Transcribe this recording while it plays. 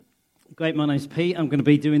Great, my name's Pete. I'm going to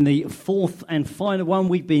be doing the fourth and final one.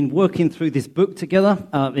 We've been working through this book together.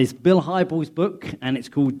 It's Bill Hybels' book, and it's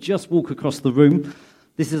called Just Walk Across the Room.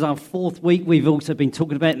 This is our fourth week. We've also been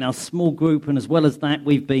talking about it in our small group, and as well as that,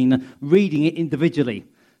 we've been reading it individually.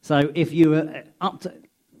 So if you're up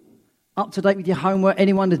to date with your homework,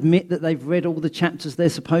 anyone admit that they've read all the chapters they're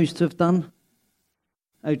supposed to have done?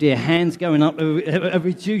 Oh dear, hands going up,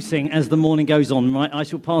 reducing as the morning goes on, right? I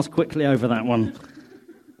shall pass quickly over that one.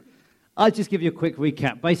 I'll just give you a quick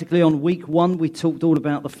recap. Basically, on week one, we talked all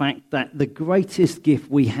about the fact that the greatest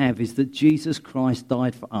gift we have is that Jesus Christ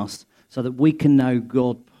died for us so that we can know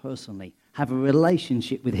God personally, have a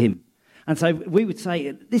relationship with him. And so we would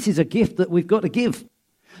say this is a gift that we've got to give.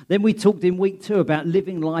 Then we talked in week two about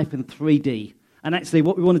living life in 3D. And actually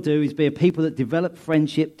what we want to do is be a people that develop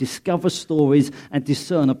friendship, discover stories, and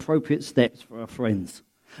discern appropriate steps for our friends.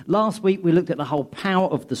 Last week we looked at the whole power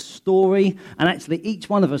of the story, and actually each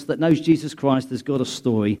one of us that knows Jesus Christ has got a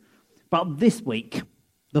story. But this week,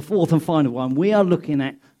 the fourth and final one, we are looking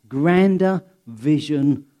at grander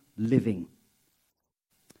vision living.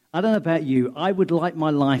 I don't know about you, I would like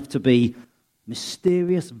my life to be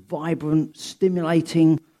mysterious, vibrant,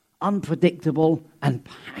 stimulating, unpredictable, and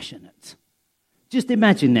passionate. Just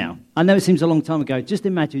imagine now, I know it seems a long time ago, just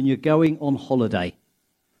imagine you're going on holiday.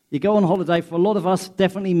 You go on holiday, for a lot of us,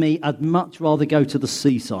 definitely me, I'd much rather go to the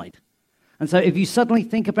seaside. And so if you suddenly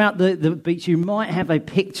think about the beach, you might have a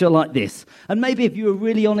picture like this. And maybe if you were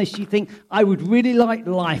really honest, you think, I would really like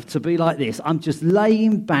life to be like this. I'm just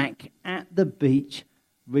laying back at the beach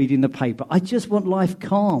reading the paper. I just want life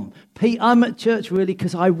calm. Pete, I'm at church really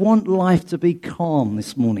because I want life to be calm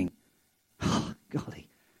this morning. Oh, golly.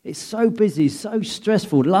 It's so busy, so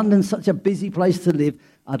stressful. London's such a busy place to live.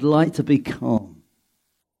 I'd like to be calm.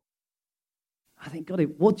 I think, God,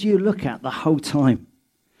 what do you look at the whole time?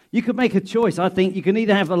 You could make a choice. I think you can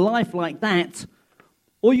either have a life like that,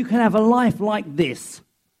 or you can have a life like this.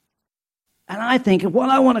 And I think what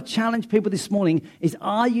I want to challenge people this morning is,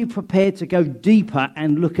 are you prepared to go deeper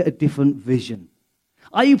and look at a different vision?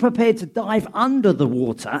 Are you prepared to dive under the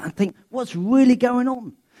water and think, what's really going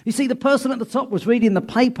on? You see, the person at the top was reading the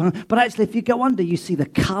paper, but actually if you go under, you see the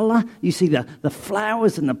color, you see the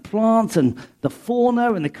flowers and the plants and the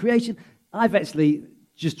fauna and the creation. I've actually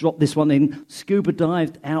just dropped this one in, scuba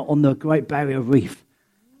dived out on the Great Barrier Reef.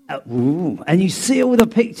 And you see all the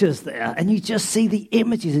pictures there, and you just see the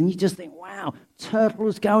images, and you just think, wow,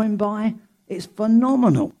 turtles going by. It's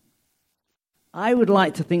phenomenal. I would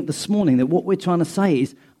like to think this morning that what we're trying to say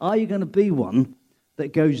is, are you going to be one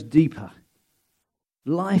that goes deeper?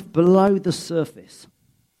 Life below the surface.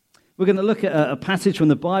 We're going to look at a passage from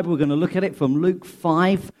the Bible. We're going to look at it from Luke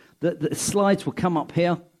 5. The slides will come up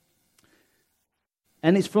here.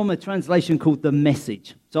 And it's from a translation called The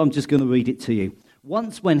Message. So I'm just going to read it to you.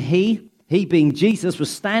 Once when he being Jesus, was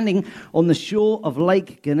standing on the shore of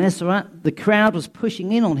Lake Gennesaret, the crowd was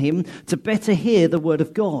pushing in on him to better hear the word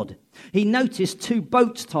of God. He noticed two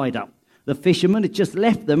boats tied up. The fishermen had just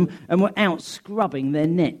left them and were out scrubbing their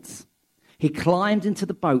nets. He climbed into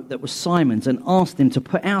the boat that was Simon's and asked him to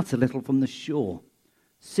put out a little from the shore.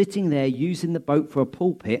 Sitting there using the boat for a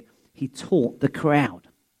pulpit, he taught the crowd.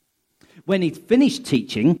 When he'd finished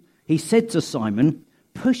teaching, he said to Simon,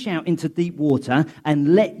 push out into deep water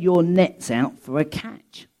and let your nets out for a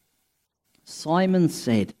catch. Simon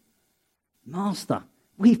said, Master,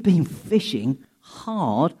 we've been fishing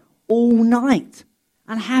hard all night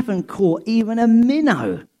and haven't caught even a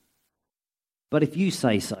minnow. But if you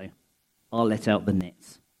say so, I'll let out the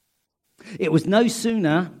nets. It was no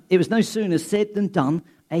sooner said than done.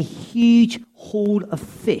 A huge haul of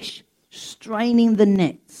fish, straining the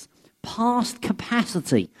nets past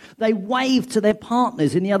capacity. They waved to their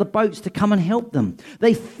partners in the other boats to come and help them.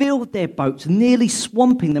 They filled their boats, nearly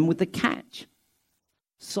swamping them with the catch.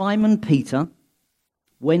 Simon Peter,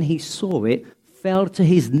 when he saw it, fell to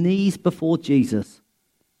his knees before Jesus.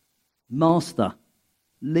 Master,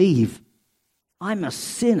 leave. I'm a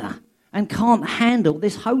sinner and can't handle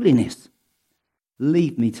this holiness.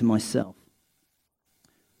 Leave me to myself.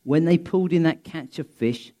 When they pulled in that catch of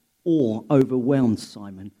fish, awe overwhelmed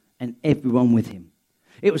Simon and everyone with him.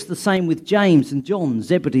 It was the same with James and John,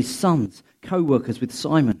 Zebedee's sons, co-workers with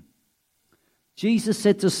Simon. Jesus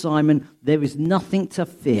said to Simon, there is nothing to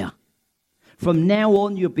fear. From now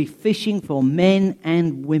on, you'll be fishing for men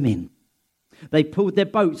and women. They pulled their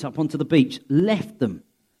boats up onto the beach, left them,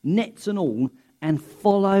 nets and all, and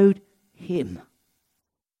followed him.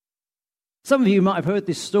 Some of you might have heard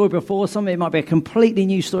this story before. Some of it might be a completely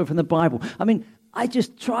new story from the Bible. I mean, I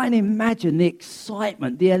just try and imagine the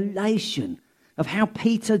excitement, the elation of how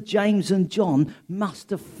Peter, James, and John must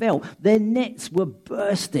have felt. Their nets were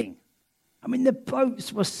bursting. I mean, the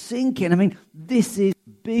boats were sinking. I mean, this is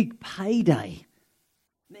big payday.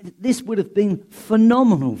 This would have been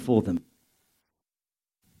phenomenal for them.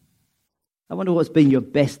 I wonder what's been your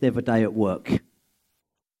best ever day at work.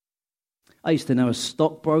 I used to know a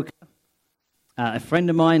stockbroker, a friend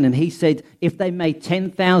of mine, and he said if they made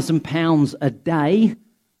 £10,000 a day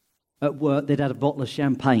at work, they'd had a bottle of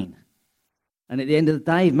champagne. And at the end of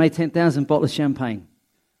the day, he made 10,000 bottles of champagne.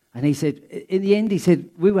 And he said, in the end, he said,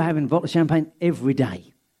 we were having a bottle of champagne every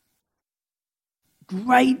day.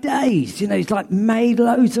 Great days. You know, he's like made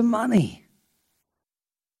loads of money.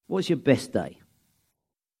 What's your best day?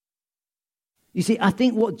 You see, I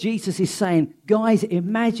think what Jesus is saying, guys,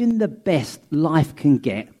 imagine the best life can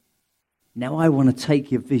get. Now I want to take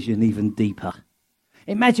your vision even deeper.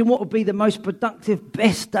 Imagine what would be the most productive,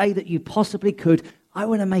 best day that you possibly could. I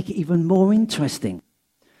want to make it even more interesting.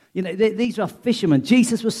 You know, these are fishermen.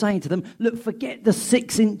 Jesus was saying to them, look, forget the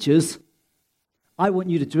 6 inches. I want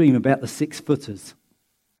you to dream about the 6-footers.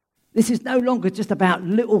 This is no longer just about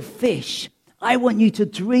little fish. I want you to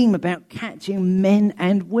dream about catching men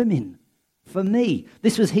and women. For me,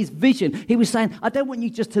 this was his vision. He was saying, I don't want you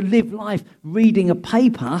just to live life reading a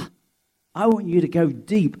paper. I want you to go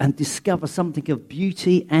deep and discover something of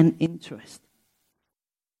beauty and interest.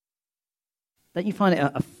 Don't you find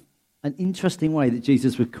it an interesting way that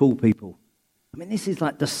Jesus would call people? I mean, this is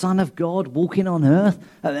like the Son of God walking on earth,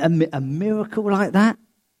 a miracle like that.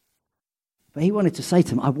 But he wanted to say to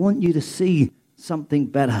them, I want you to see something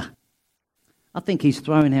better. I think he's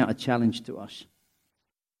throwing out a challenge to us.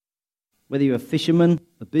 Whether you're a fisherman,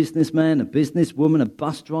 a businessman, a businesswoman, a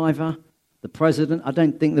bus driver, the president. I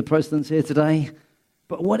don't think the president's here today.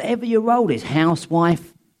 But whatever your role is,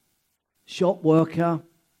 housewife, shop worker,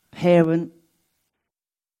 parent,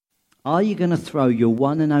 are you going to throw your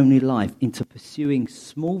one and only life into pursuing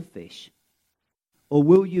small fish? Or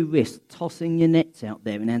will you risk tossing your nets out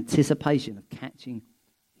there in anticipation of catching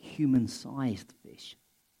human-sized fish?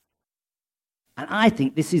 And I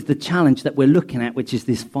think this is the challenge that we're looking at, which is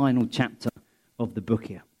this final chapter of the book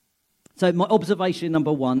here. So my observation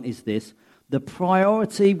number 1 is this. The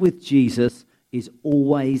priority with Jesus is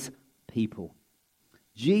always people.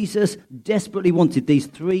 Jesus desperately wanted these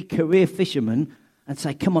 3 career fishermen and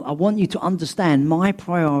say, come on, I want you to understand my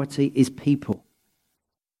priority is people.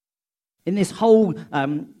 In this whole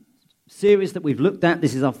series that we've looked at,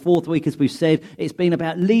 this is our 4th week, as we've said, it's been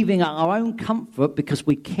about leaving our own comfort because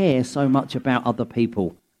we care so much about other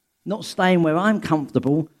people. Not staying where I'm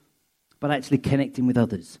comfortable, but actually connecting with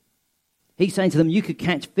others. He's saying to them, you could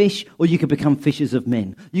catch fish or you could become fishers of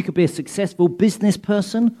men. You could be a successful business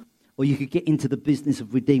person or you could get into the business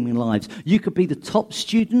of redeeming lives. You could be the top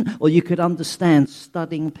student or you could understand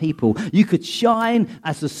studying people. You could shine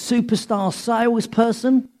as a superstar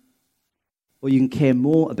salesperson or you can care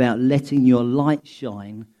more about letting your light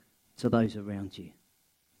shine to those around you.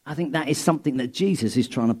 I think that is something that Jesus is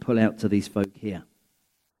trying to pull out to these folk here.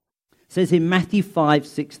 It says in Matthew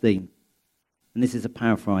 5:16, and this is a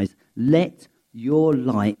paraphrase, let your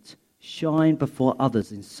light shine before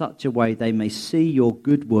others in such a way they may see your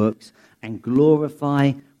good works and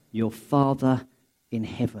glorify your Father in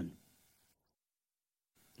heaven.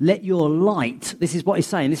 Let your light, this is what he's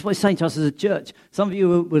saying. This is what he's saying to us as a church. Some of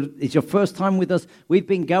you, it's your first time with us. We've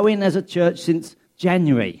been going as a church since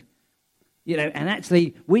January. You know, and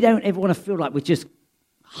actually, we don't ever want to feel like we're just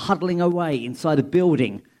huddling away inside a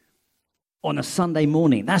building on a Sunday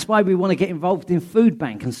morning. That's why we want to get involved in Food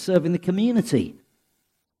Bank and serving the community.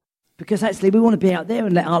 Because actually, we want to be out there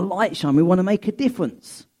and let our light shine. We want to make a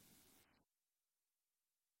difference.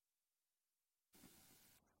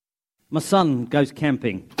 My son goes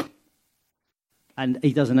camping, and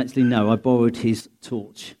he doesn't actually know I borrowed his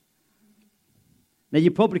torch. Now,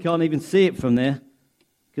 you probably can't even see it from there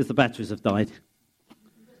because the batteries have died.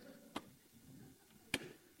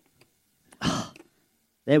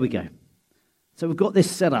 There we go. So we've got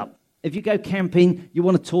this set up. If you go camping, you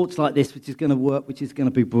want a torch like this, which is going to work, which is going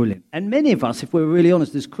to be brilliant. And many of us, if we're really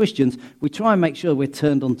honest as Christians, we try and make sure we're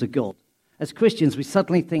turned on to God. As Christians, we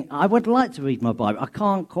suddenly think, I would like to read my Bible. I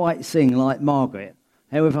can't quite sing like Margaret,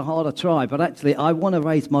 however hard I try, but actually I want to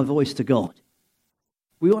raise my voice to God.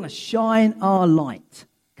 We want to shine our light,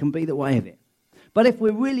 can be the way of it. But if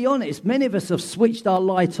we're really honest, many of us have switched our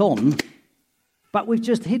light on, but we've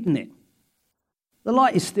just hidden it. The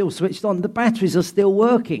light is still switched on. The batteries are still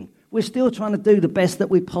working. We're still trying to do the best that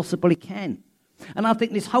we possibly can. And I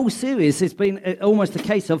think this whole series has been almost a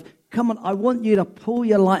case of, come on, I want you to pull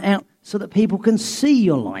your light out so that people can see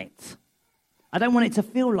your light. I don't want it to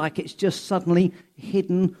feel like it's just suddenly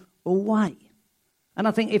hidden away. And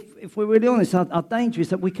I think if we're really honest, our danger is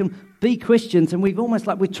that we can be Christians and we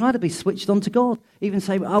try to be switched on to God. Even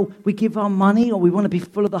say, oh, we give our money or we want to be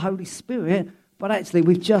full of the Holy Spirit, but actually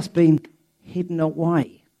we've just been hidden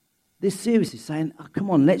away. This series is saying, oh, come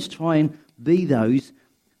on, let's try and be those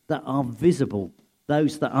that are visible,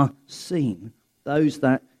 those that are seen, those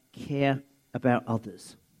that care about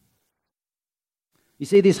others. You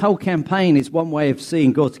see, this whole campaign is one way of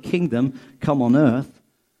seeing God's kingdom come on earth,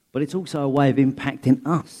 but it's also a way of impacting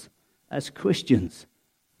us as Christians.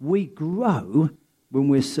 We grow when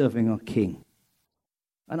we're serving our King.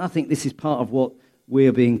 And I think this is part of what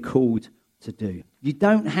we're being called to do. You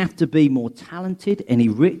don't have to be more talented, any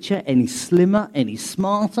richer, any slimmer, any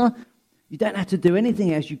smarter. You don't have to do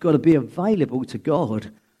anything else. You've got to be available to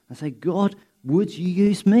God and say, God, would you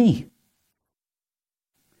use me?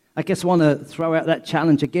 I guess I want to throw out that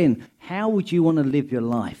challenge again. How would you want to live your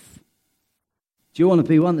life? Do you want to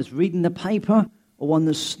be one that's reading the paper or one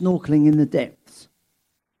that's snorkeling in the depths?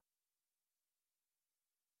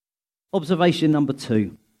 Observation number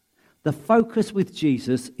 2. The focus with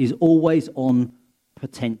Jesus is always on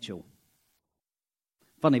potential.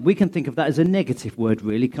 Funny, we can think of that as a negative word,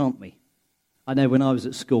 really, can't we? I know when I was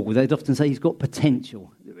at school, they'd often say he's got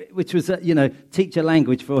potential, which was, teacher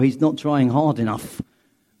language for he's not trying hard enough.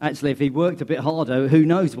 Actually, if he worked a bit harder, who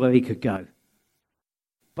knows where he could go.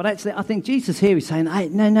 But actually, I think Jesus here is saying, hey,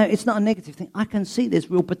 no, it's not a negative thing. I can see there's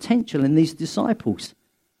real potential in these disciples.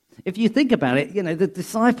 If you think about it, the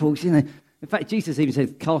disciples, in fact, Jesus even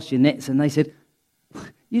said, cast your nets, and they said,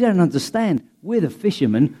 you don't understand. We're the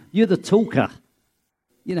fishermen. You're the talker.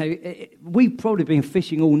 We've probably been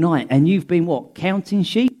fishing all night, and you've been what? Counting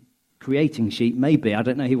sheep? Creating sheep, maybe. I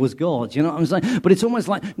don't know. He was God. You know what I'm saying? But it's almost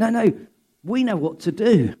like, no, we know what to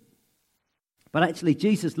do. But actually,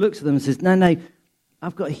 Jesus looks at them and says, no,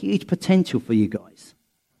 I've got a huge potential for you guys.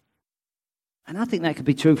 And I think that could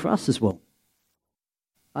be true for us as well.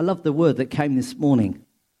 I love the word that came this morning.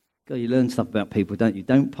 God, you learn stuff about people, don't you?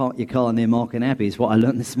 Don't park your car near Mark and Abby is what I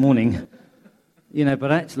learned this morning.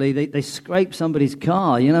 But actually they scrape somebody's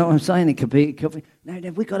car. You know what I'm saying? It could be. No,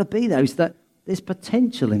 we've got to be those that there's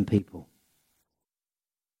potential in people.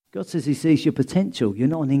 God says he sees your potential. You're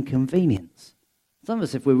not an inconvenience. Some of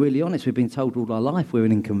us, if we're really honest, we've been told all our life we're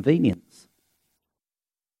an inconvenience.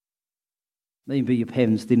 Maybe your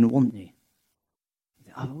parents didn't want you.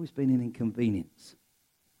 I've always been an inconvenience.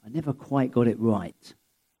 I never quite got it right.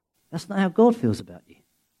 That's not how God feels about you.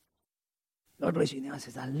 God looks at you and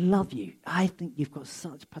says, I love you. I think you've got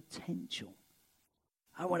such potential.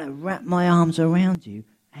 I want to wrap my arms around you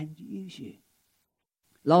and use you.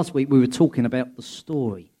 Last week we were talking about the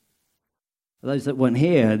story. For those that weren't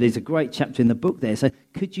here, there's a great chapter in the book there. So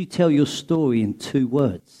could you tell your story in 2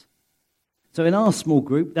 words? So in our small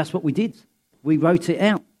group, that's what we did. We wrote it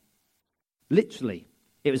out. Literally.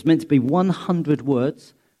 It was meant to be 100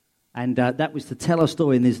 words. And that was to tell our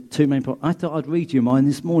story. And there's 2 main points. I thought I'd read you mine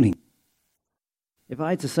this morning. If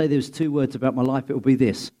I had to say there was 2 words about my life, it would be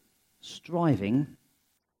this: striving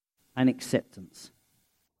and acceptance.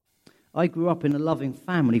 I grew up in a loving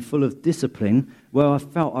family full of discipline where I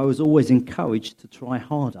felt I was always encouraged to try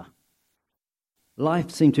harder.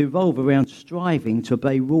 Life seemed to revolve around striving to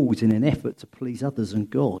obey rules in an effort to please others and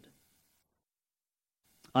God.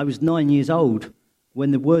 I was 9 years old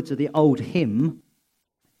when the words of the old hymn,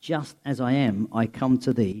 "Just as I am, I come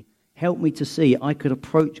to thee," helped me to see I could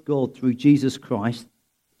approach God through Jesus Christ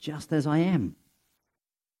just as I am.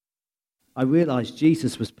 I realized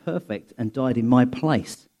Jesus was perfect and died in my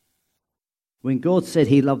place. When God said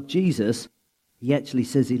he loved Jesus, he actually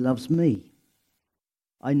says he loves me.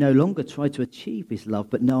 I no longer try to achieve his love,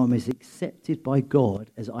 but know I'm as accepted by God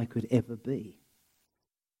as I could ever be.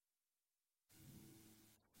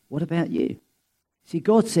 What about you? See,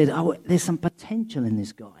 God said, there's some potential in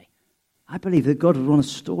this guy. I believe that God would want a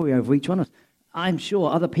story over each one of us. I'm sure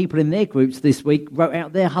other people in their groups this week wrote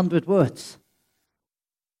out their 100 words.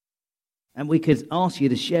 And we could ask you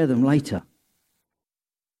to share them later.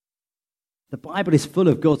 The Bible is full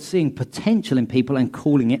of God seeing potential in people and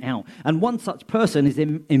calling it out. And one such person is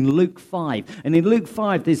in Luke 5. And in Luke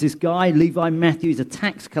 5, there's this guy, Levi Matthew, he's a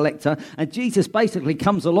tax collector. And Jesus basically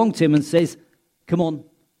comes along to him and says, come on,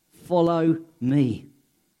 follow me.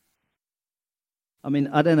 I mean,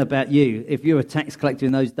 I don't know about you. If you're a tax collector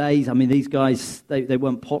in those days, I mean, these guys, they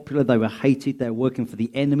weren't popular. They were hated. They were working for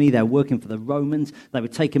the enemy. They were working for the Romans. They were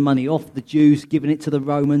taking money off the Jews, giving it to the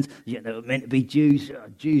Romans. Yeah, they were meant to be Jews.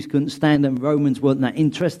 Jews couldn't stand them. Romans weren't that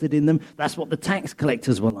interested in them. That's what the tax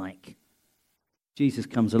collectors were like. Jesus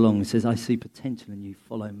comes along and says, I see potential in you.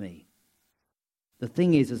 Follow me. The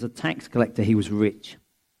thing is, as a tax collector, he was rich.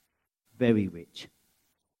 Very rich.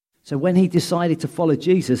 So when he decided to follow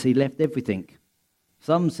Jesus, he left everything.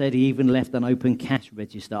 Some said he even left an open cash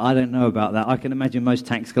register. I don't know about that. I can imagine most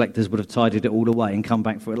tax collectors would have tidied it all away and come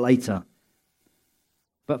back for it later.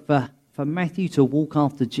 But for Matthew to walk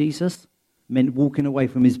after Jesus meant walking away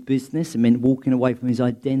from his business. It meant walking away from his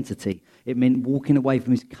identity. It meant walking away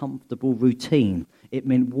from his comfortable routine. It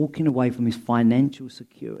meant walking away from his financial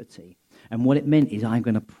security. And what it meant is, I'm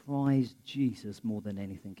going to prize Jesus more than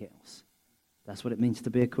anything else. That's what it means to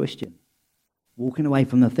be a Christian. Walking away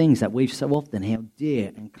from the things that we've so often held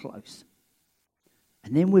dear and close.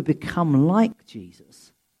 And then we become like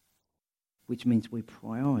Jesus, which means we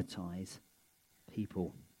prioritize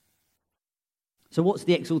people. So what's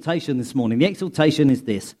the exhortation this morning? The exhortation is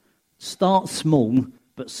this: start small,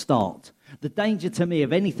 but start. The danger to me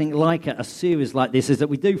of anything like a series like this is that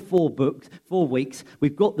we do 4 weeks,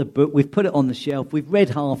 we've got the book, we've put it on the shelf, we've read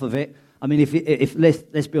half of it. I mean, if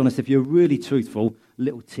let's be honest, if you're really truthful,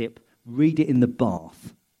 little tip, read it in the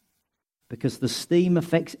bath. Because the steam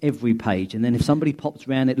affects every page, and then if somebody pops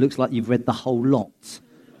around, it looks like you've read the whole lot.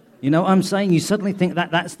 You know what I'm saying? You suddenly think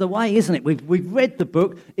that's the way, isn't it? We've read the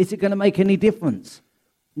book. Is it going to make any difference?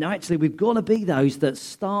 No, actually, we've got to be those that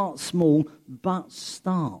start small, but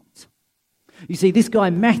start. You see, this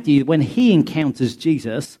guy Matthew, when he encounters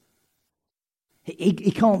Jesus,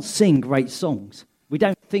 he can't sing great songs. We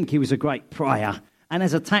don't think he was a great prior. And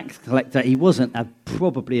as a tax collector, he wasn't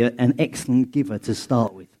probably an excellent giver to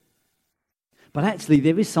start with. But actually,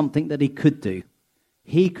 there is something that he could do.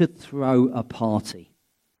 He could throw a party.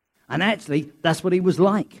 And actually, that's what he was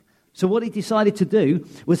like. So what he decided to do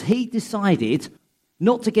was he decided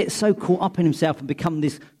not to get so caught up in himself and become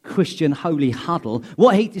this Christian holy huddle.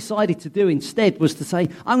 What he decided to do instead was to say,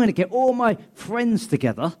 I'm going to get all my friends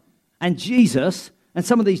together and Jesus and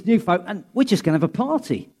some of these new folk, and we're just going to have a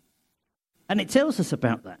party. And it tells us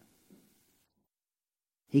about that.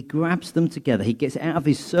 He grabs them together. He gets out of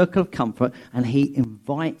his circle of comfort and he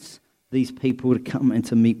invites these people to come and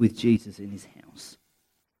to meet with Jesus in his house.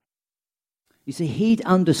 You see, he'd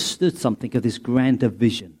understood something of this grander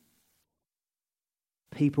vision.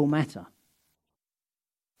 People matter.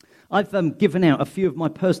 I've given out a few of my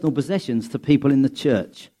personal possessions to people in the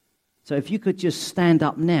church. So if you could just stand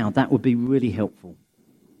up now, that would be really helpful.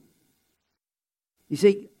 You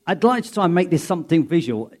see, I'd like to try and make this something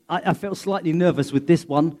visual. I felt slightly nervous with this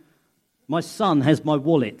one. My son has my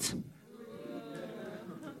wallet.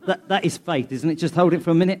 That is faith, isn't it? Just hold it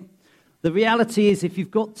for a minute. The reality is, if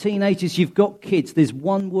you've got teenagers, you've got kids, there's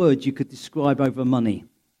one word you could describe over money.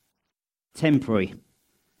 Temporary.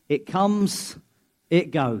 It comes,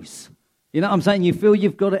 it goes. You know what I'm saying? You feel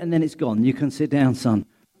you've got it and then it's gone. You can sit down, son.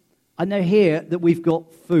 I know here that we've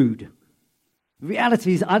got food. The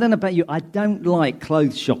reality is, I don't know about you, I don't like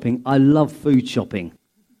clothes shopping. I love food shopping.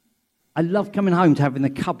 I love coming home to having the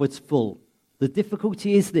cupboards full. The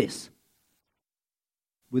difficulty is this.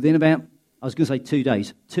 Within about, I was going to say 2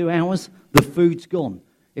 days, 2 hours, the food's gone.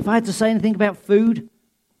 If I had to say anything about food,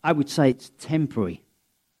 I would say it's temporary.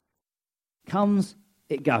 Comes,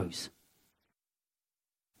 it goes.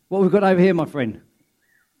 What we've got over here, my friend?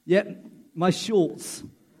 Yep, my shorts.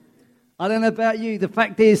 I don't know about you. The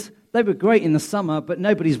fact is, they were great in the summer, but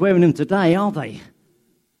nobody's wearing them today, are they?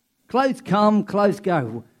 Clothes come, clothes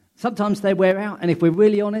go. Sometimes they wear out, and if we're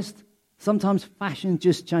really honest, sometimes fashion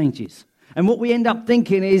just changes. And what we end up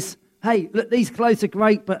thinking is, hey, look, these clothes are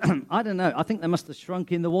great, but I don't know. I think they must have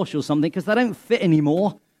shrunk in the wash or something because they don't fit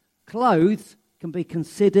anymore. Clothes can be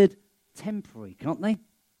considered temporary, can't they?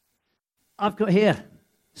 I've got here,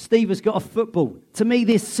 Steve has got a football. To me,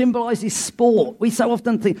 this symbolises sport. We so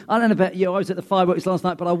often think, I don't know about you, I was at the fireworks last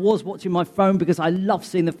night, but I was watching my phone because I love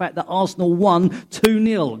seeing the fact that Arsenal won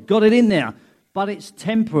 2-0. Got it in there. But it's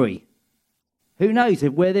temporary. Who knows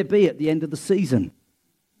where they'll be at the end of the season.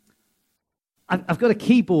 I've got a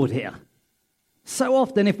keyboard here. So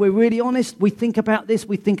often, if we're really honest, we think about this,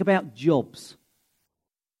 we think about jobs.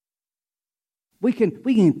 We can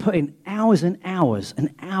put in hours and hours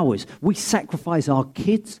and hours. We sacrifice our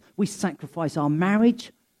kids, we sacrifice our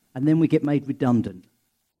marriage, and then we get made redundant.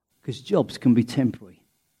 Because jobs can be temporary.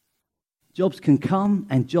 Jobs can come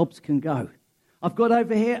and jobs can go. I've got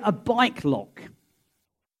over here a bike lock.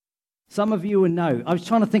 Some of you will know. I was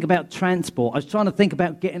trying to think about transport. I was trying to think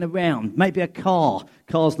about getting around. Maybe a car.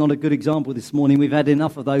 Car's not a good example this morning. We've had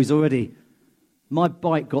enough of those already. My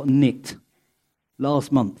bike got nicked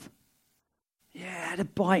last month. Yeah, I had a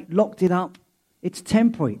bike, locked it up. It's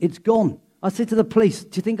temporary. It's gone. I said to the police,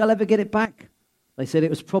 do you think I'll ever get it back? They said it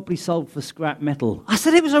was probably sold for scrap metal. I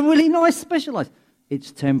said it was a really nice Specialized.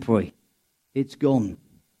 It's temporary. It's gone.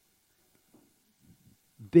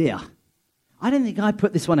 Beer. I don't think I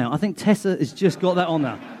put this one out. I think Tessa has just got that on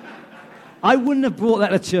there. I wouldn't have brought that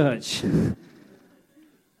to church.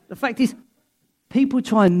 The fact is, people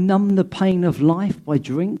try and numb the pain of life by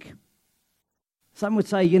drink. Some would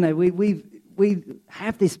say, we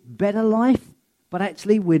have this better life, but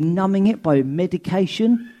actually we're numbing it by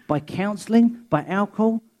medication, by counselling, by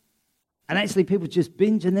alcohol. And actually people just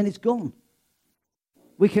binge and then it's gone.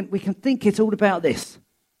 We can think it's all about this,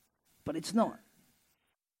 but it's not.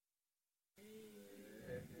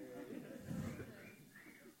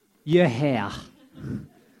 Your hair.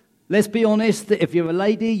 Let's be honest, that if you're a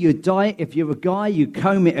lady, you dye it. If you're a guy, you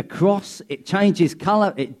comb it across. It changes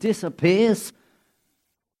colour, it disappears.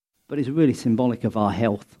 But it's really symbolic of our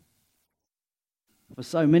health. For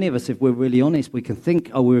so many of us, if we're really honest, we can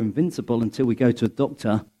think, we're invincible until we go to a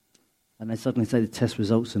doctor and they suddenly say the test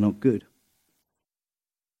results are not good.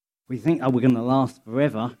 We think, we're going to last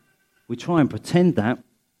forever. We try and pretend that.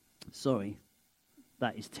 Sorry,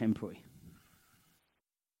 that is temporary.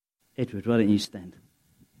 Edward, why don't you stand?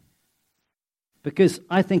 Because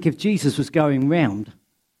I think if Jesus was going round,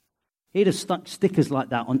 he'd have stuck stickers like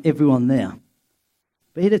that on everyone there.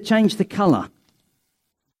 But he'd have changed the colour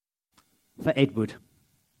for Edward.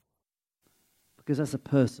 Because that's a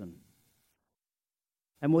person.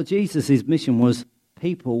 And what Jesus' mission was,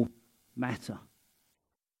 people matter.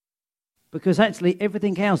 Because actually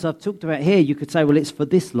everything else I've talked about here, you could say, well, it's for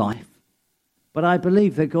this life. But I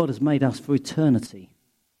believe that God has made us for eternity.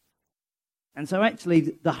 And so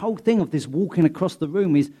actually the whole thing of this walking across the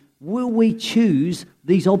room is, will we choose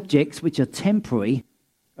these objects which are temporary,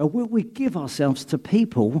 or will we give ourselves to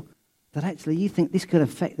people that actually you think this could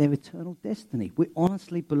affect their eternal destiny? We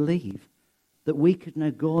honestly believe that we could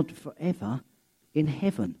know God forever in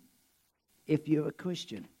heaven if you're a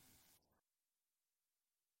Christian.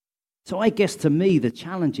 So I guess to me the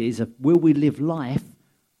challenge is, will we live life?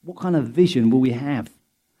 What kind of vision will we have?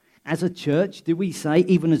 As a church, do we say,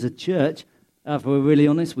 even as a church, if we're really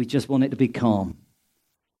honest, we just want it to be calm.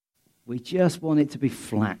 We just want it to be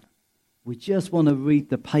flat. We just want to read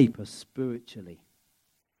the paper spiritually.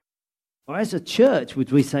 Or as a church,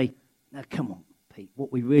 would we say, now come on, Pete,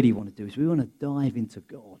 what we really want to do is we want to dive into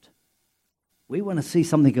God. We want to see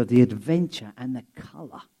something of the adventure and the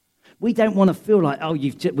colour. We don't want to feel like,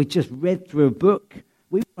 we just read through a book.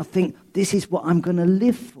 We want to think, this is what I'm going to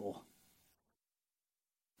live for.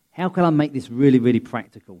 How can I make this really, really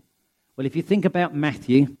practical? Well, if you think about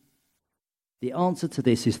Matthew, the answer to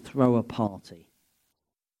this is throw a party.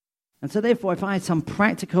 And so therefore, if I had some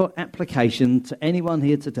practical application to anyone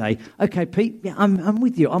here today, okay, Pete, yeah, I'm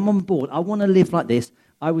with you, I'm on board, I want to live like this,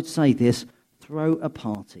 I would say this, throw a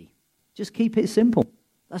party. Just keep it simple.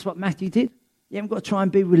 That's what Matthew did. You haven't got to try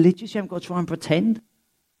and be religious, you haven't got to try and pretend.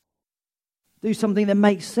 Do something that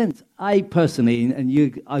makes sense. I personally,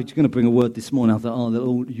 I was going to bring a word this morning, I thought,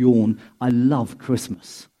 little yawn, I love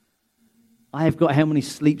Christmas. I have got how many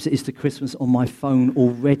sleeps it is to Christmas on my phone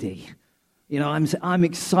already. I'm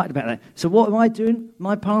excited about that. So what am I doing?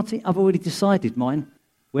 My party? I've already decided mine.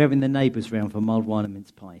 We're having the neighbours round for mulled wine and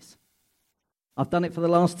mince pies. I've done it for the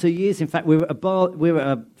last 2 years. In fact, we were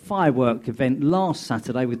at a firework event last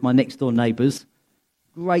Saturday with my next door neighbours.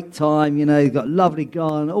 Great time, got a lovely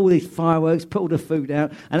garden, all these fireworks, put all the food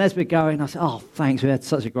out. And as we're going, I said, thanks, we had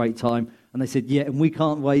such a great time. And they said, yeah, and we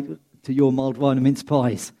can't wait to your mulled wine and mince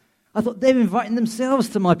pies. I thought, they're inviting themselves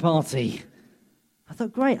to my party. I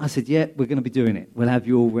thought, great. I said, yeah, we're going to be doing it. We'll have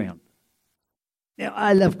you all round. Yeah,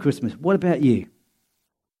 I love Christmas. What about you?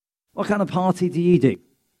 What kind of party do you do?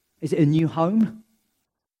 Is it a new home?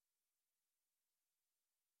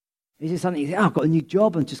 Is it something you think, I've got a new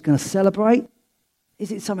job, I'm just going to celebrate? Is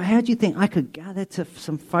it something, how do you think I could gather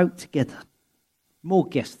some folk together? More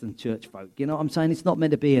guests than church folk. You know what I'm saying? It's not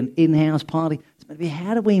meant to be an in-house party. It's meant to be,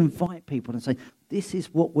 how do we invite people and say, this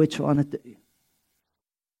is what we're trying to do?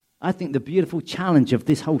 I think the beautiful challenge of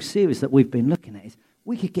this whole series that we've been looking at is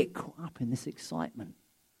we could get caught up in this excitement.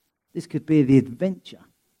 This could be the adventure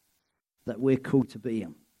that we're called to be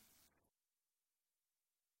in.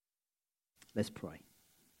 Let's pray.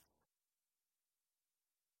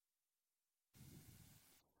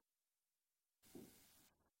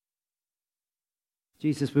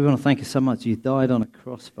 Jesus, we want to thank you so much. You died on a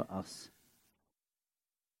cross for us.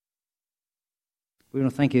 We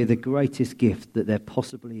want to thank you, the greatest gift that there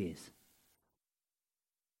possibly is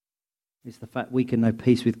the fact we can know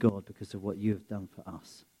peace with God because of what you have done for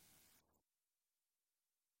us.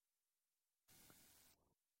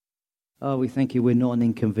 Oh, we thank you we're not an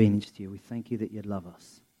inconvenience to you. We thank you that you love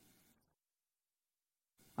us.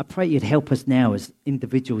 I pray you'd help us now as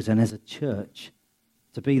individuals and as a church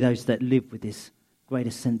to be those that live with this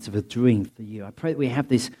greater sense of a dream for you. I pray that we have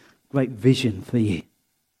this great vision for you.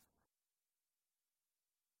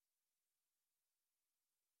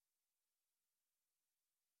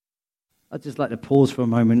 I'd just like to pause for a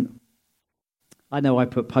moment. I know I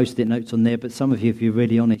put post-it notes on there, but some of you, if you're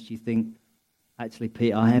really honest, you think, actually,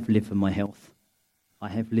 Peter, I have lived for my health. I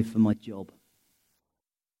have lived for my job.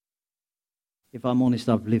 If I'm honest,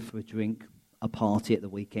 I've lived for a drink, a party at the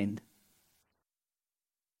weekend.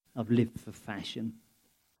 I've lived for fashion.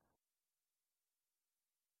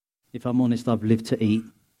 If I'm honest, I've lived to eat.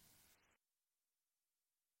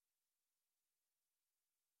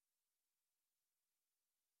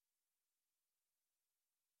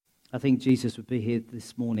 I think Jesus would be here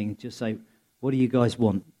this morning and just say, what do you guys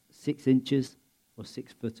want? 6 inches or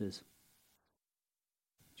 6 footers?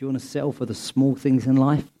 Do you want to settle for the small things in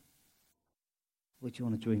life? Or do you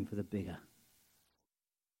want to dream for the bigger,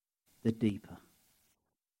 the deeper?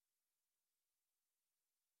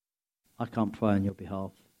 I can't pray on your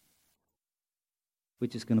behalf. We're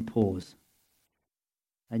just going to pause.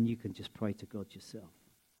 And you can just pray to God yourself.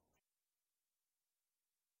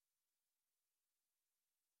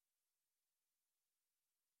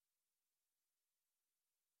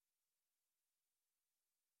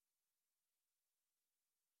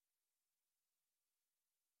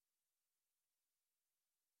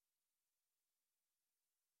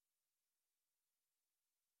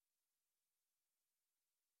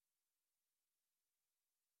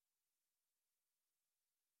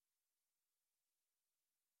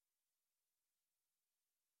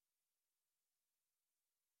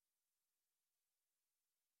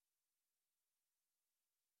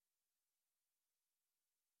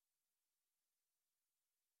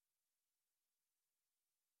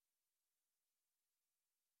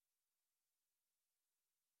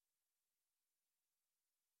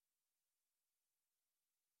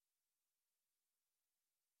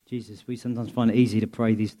 Jesus, we sometimes find it easy to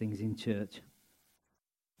pray these things in church.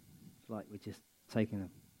 It's like we're just taking a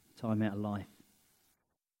time out of life.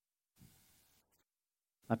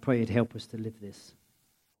 I pray you'd help us to live this.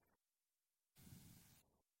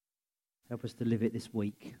 Help us to live it this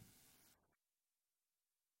week.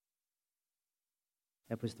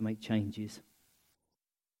 Help us to make changes.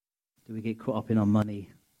 Do we get caught up in our money,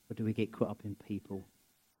 or do we get caught up in people?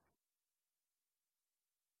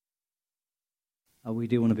 Oh, we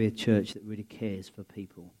do want to be a church that really cares for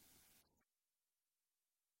people.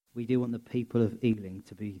 We do want the people of Ealing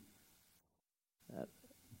to be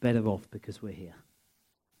better off because we're here.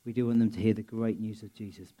 We do want them to hear the great news of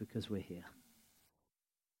Jesus because we're here.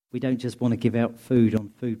 We don't just want to give out food on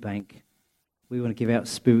food bank. We want to give out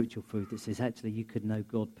spiritual food that says, actually, you could know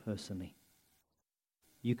God personally.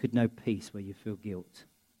 You could know peace where you feel guilt.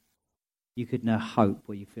 You could know hope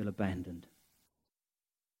where you feel abandoned.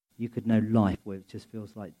 You could know life where it just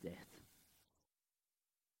feels like death.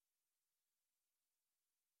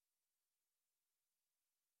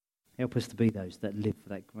 Help us to be those that live for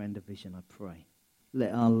that grander vision, I pray.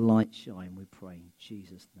 Let our light shine, we pray, in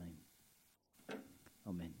Jesus' name.